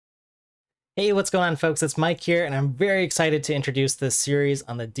Hey, what's going on, folks? It's Mike here, and I'm very excited to introduce this series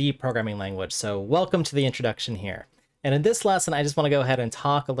on the D programming language. So welcome to the introduction here. And in this lesson, I just want to go ahead and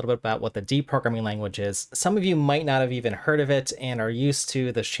talk a little bit about what the D programming language is. Some of you might not have even heard of it and are used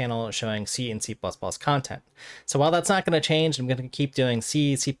to this channel showing C and C++ content. So while that's not going to change, I'm going to keep doing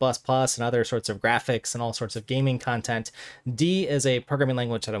C, C++, and other sorts of graphics and all sorts of gaming content. D is a programming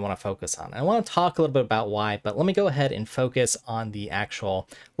language that I want to focus on. I want to talk a little bit about why, but let me go ahead and focus on the actual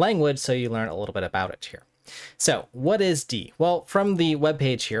language so you learn a little bit about it here. So what is D? Well, from the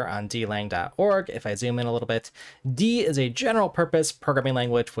webpage here on dlang.org, if I zoom in a little bit, D is a general purpose programming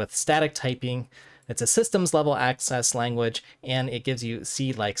language with static typing. It's a systems level access language, and it gives you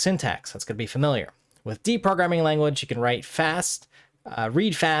C-like syntax. That's going to be familiar. With D programming language, you can write fast,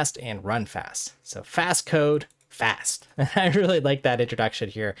 read fast, and run fast. So fast code, fast. I really like that introduction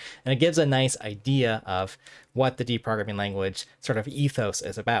here, and it gives a nice idea of what the D programming language sort of ethos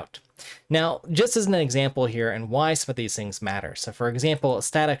is about. Now, just as an example here and why some of these things matter. So for example,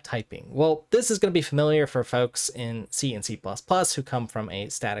 static typing. Well, this is going to be familiar for folks in C and C++ who come from a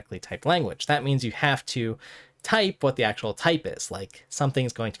statically typed language. That means you have to type what the actual type is, like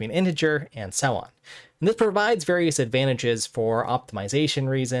something's going to be an integer and so on. And this provides various advantages for optimization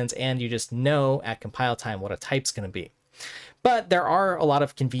reasons, and you just know at compile time what a type's going to be. But there are a lot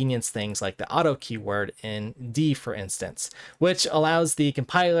of convenience things like the auto keyword in D, for instance, which allows the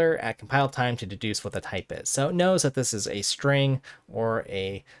compiler at compile time to deduce what the type is. So it knows that this is a string or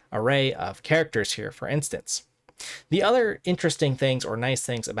an array of characters here, for instance. The other interesting things or nice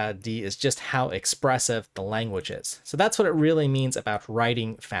things about D is just how expressive the language is. So that's what it really means about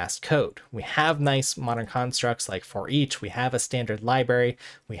writing fast code. We have nice modern constructs like for each, we have a standard library,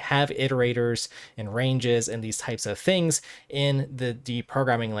 we have iterators and ranges and these types of things in the D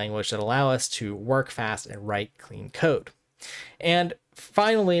programming language that allow us to work fast and write clean code. And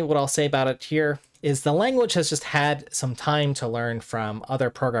finally, what I'll say about it here is the language has just had some time to learn from other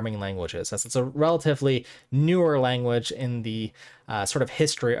programming languages, as it's a relatively newer language in the sort of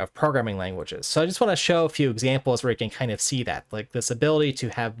history of programming languages. So I just want to show a few examples where you can kind of see that, like this ability to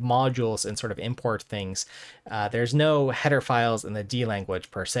have modules and sort of import things. There's no header files in the D language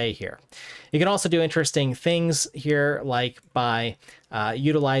per se here. You can also do interesting things here, like by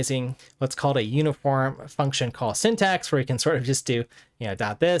utilizing what's called a uniform function call syntax, where you can sort of just do,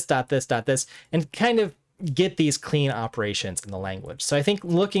 dot this, dot this, dot this, and kind of get these clean operations in the language. So I think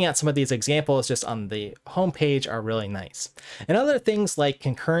looking at some of these examples just on the homepage are really nice. And other things like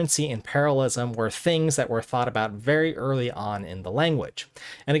concurrency and parallelism were things that were thought about very early on in the language.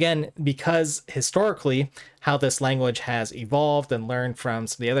 And again, because historically how this language has evolved and learned from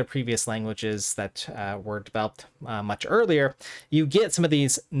some of the other previous languages that were developed much earlier, you get some of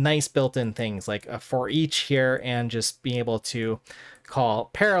these nice built-in things like a for each here, and just being able to call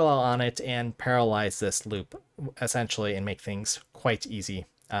parallel on it and parallelize this loop essentially and make things quite easy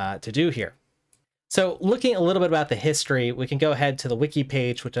to do here. So looking a little bit about the history, we can go ahead to the wiki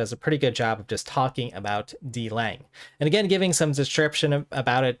page, which does a pretty good job of just talking about Dlang. And again, giving some description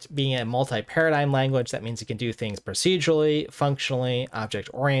about it being a multi-paradigm language. That means you can do things procedurally, functionally,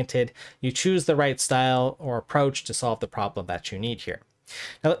 object-oriented. You choose the right style or approach to solve the problem that you need here.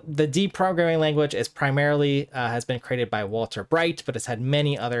 Now, the D programming language is primarily has been created by Walter Bright, but it's had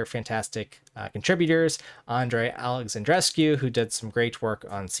many other fantastic contributors. Andrei Alexandrescu, who did some great work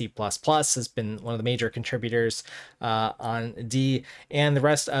on C++, has been one of the major contributors on D, and the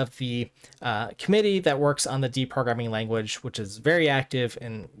rest of the committee that works on the D programming language, which is very active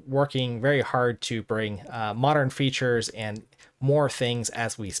and working very hard to bring modern features and more things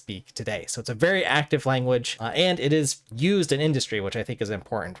as we speak today. So it's a very active language, and it is used in industry, which I think is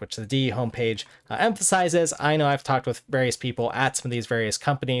important, which the D homepage emphasizes. I know I've talked with various people at some of these various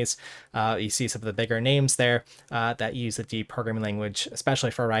companies. You see some of the bigger names there that use the D programming language,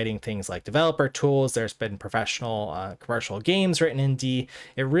 especially for writing things like developer tools. There's been professional commercial games written in D.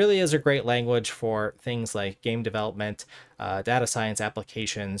 It really is a great language for things like game development, data science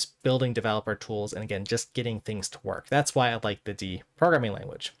applications, building developer tools, and again, just getting things to work. That's why I like the D programming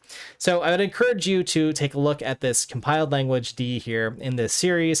language. So I would encourage you to take a look at this compiled language D here in this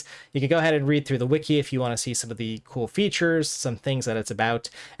series. You can go ahead and read through the wiki if you want to see some of the cool features, some things that it's about.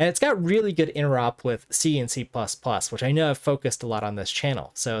 And it's got really good interop with C and C++, which I know I've focused a lot on this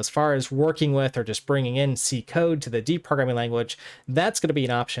channel. So as far as working with or just bringing in C code to the D programming language, that's going to be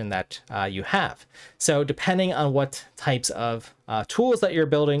an option that you have. So depending on what types of tools that you're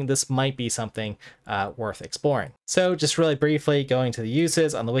building, this might be something worth exploring. So just really briefly going to the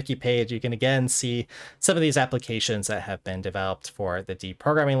uses on the wiki page, you can again see some of these applications that have been developed for the D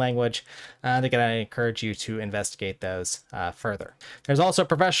programming language. And again, I encourage you to investigate those further. There's also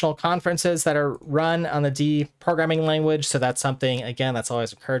professional conferences that are run on the D programming language. So that's something, again, that's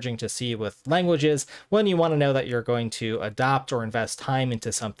always encouraging to see with languages when you want to know that you're going to adopt or invest time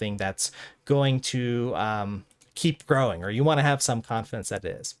into something that's going to keep growing, or you want to have some confidence that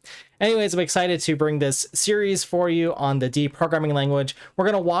it is. Anyways, I'm excited to bring this series for you on the D programming language. We're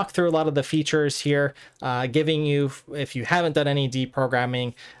going to walk through a lot of the features here, giving you, if you haven't done any D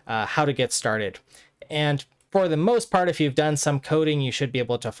programming, how to get started. And for the most part, if you've done some coding, you should be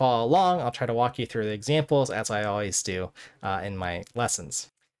able to follow along. I'll try to walk you through the examples as I always do in my lessons.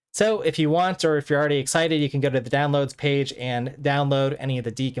 So if you want, or if you're already excited, you can go to the downloads page and download any of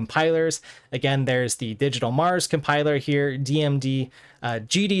the D compilers. Again, there's the Digital Mars compiler here, DMD,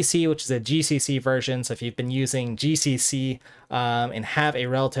 GDC, which is a GCC version. So if you've been using GCC and have a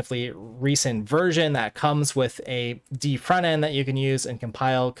relatively recent version that comes with a D front end that you can use and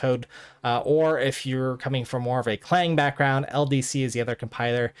compile code, or if you're coming from more of a Clang background, LDC is the other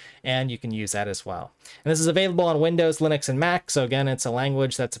compiler, and you can use that as well. And this is available on Windows, Linux, and Mac. So again, it's a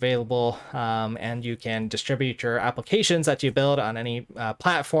language that's available, and you can distribute your applications that you build on any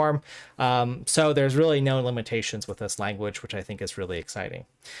platform. So there's really no limitations with this language, which I think is really exciting.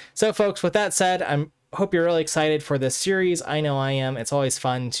 So folks, with that said, hope you're really excited for this series. I know I am. It's always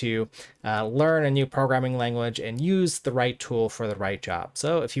fun to learn a new programming language and use the right tool for the right job.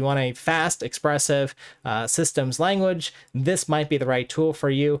 So if you want a fast, expressive systems language, this might be the right tool for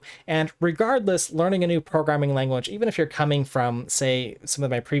you. And regardless, learning a new programming language, even if you're coming from, say, some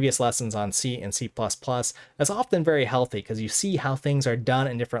of my previous lessons on C and C++, is often very healthy because you see how things are done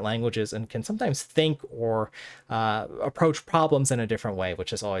in different languages and can sometimes think or approach problems in a different way,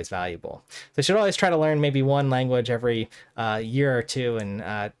 which is always valuable. So you should always try to learn maybe one language every year or two,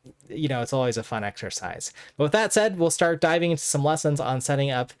 and it's always a fun exercise. But with that said, we'll start diving into some lessons on setting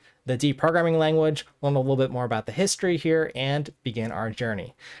up the D programming language, learn a little bit more about the history here, and begin our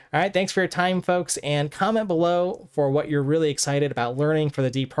journey. All right, thanks for your time, folks, and comment below for what you're really excited about learning for the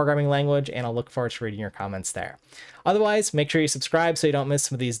D programming language, and I'll look forward to reading your comments there. Otherwise, make sure you subscribe so you don't miss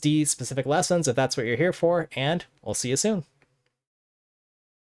some of these D specific lessons if that's what you're here for, and we'll see you soon.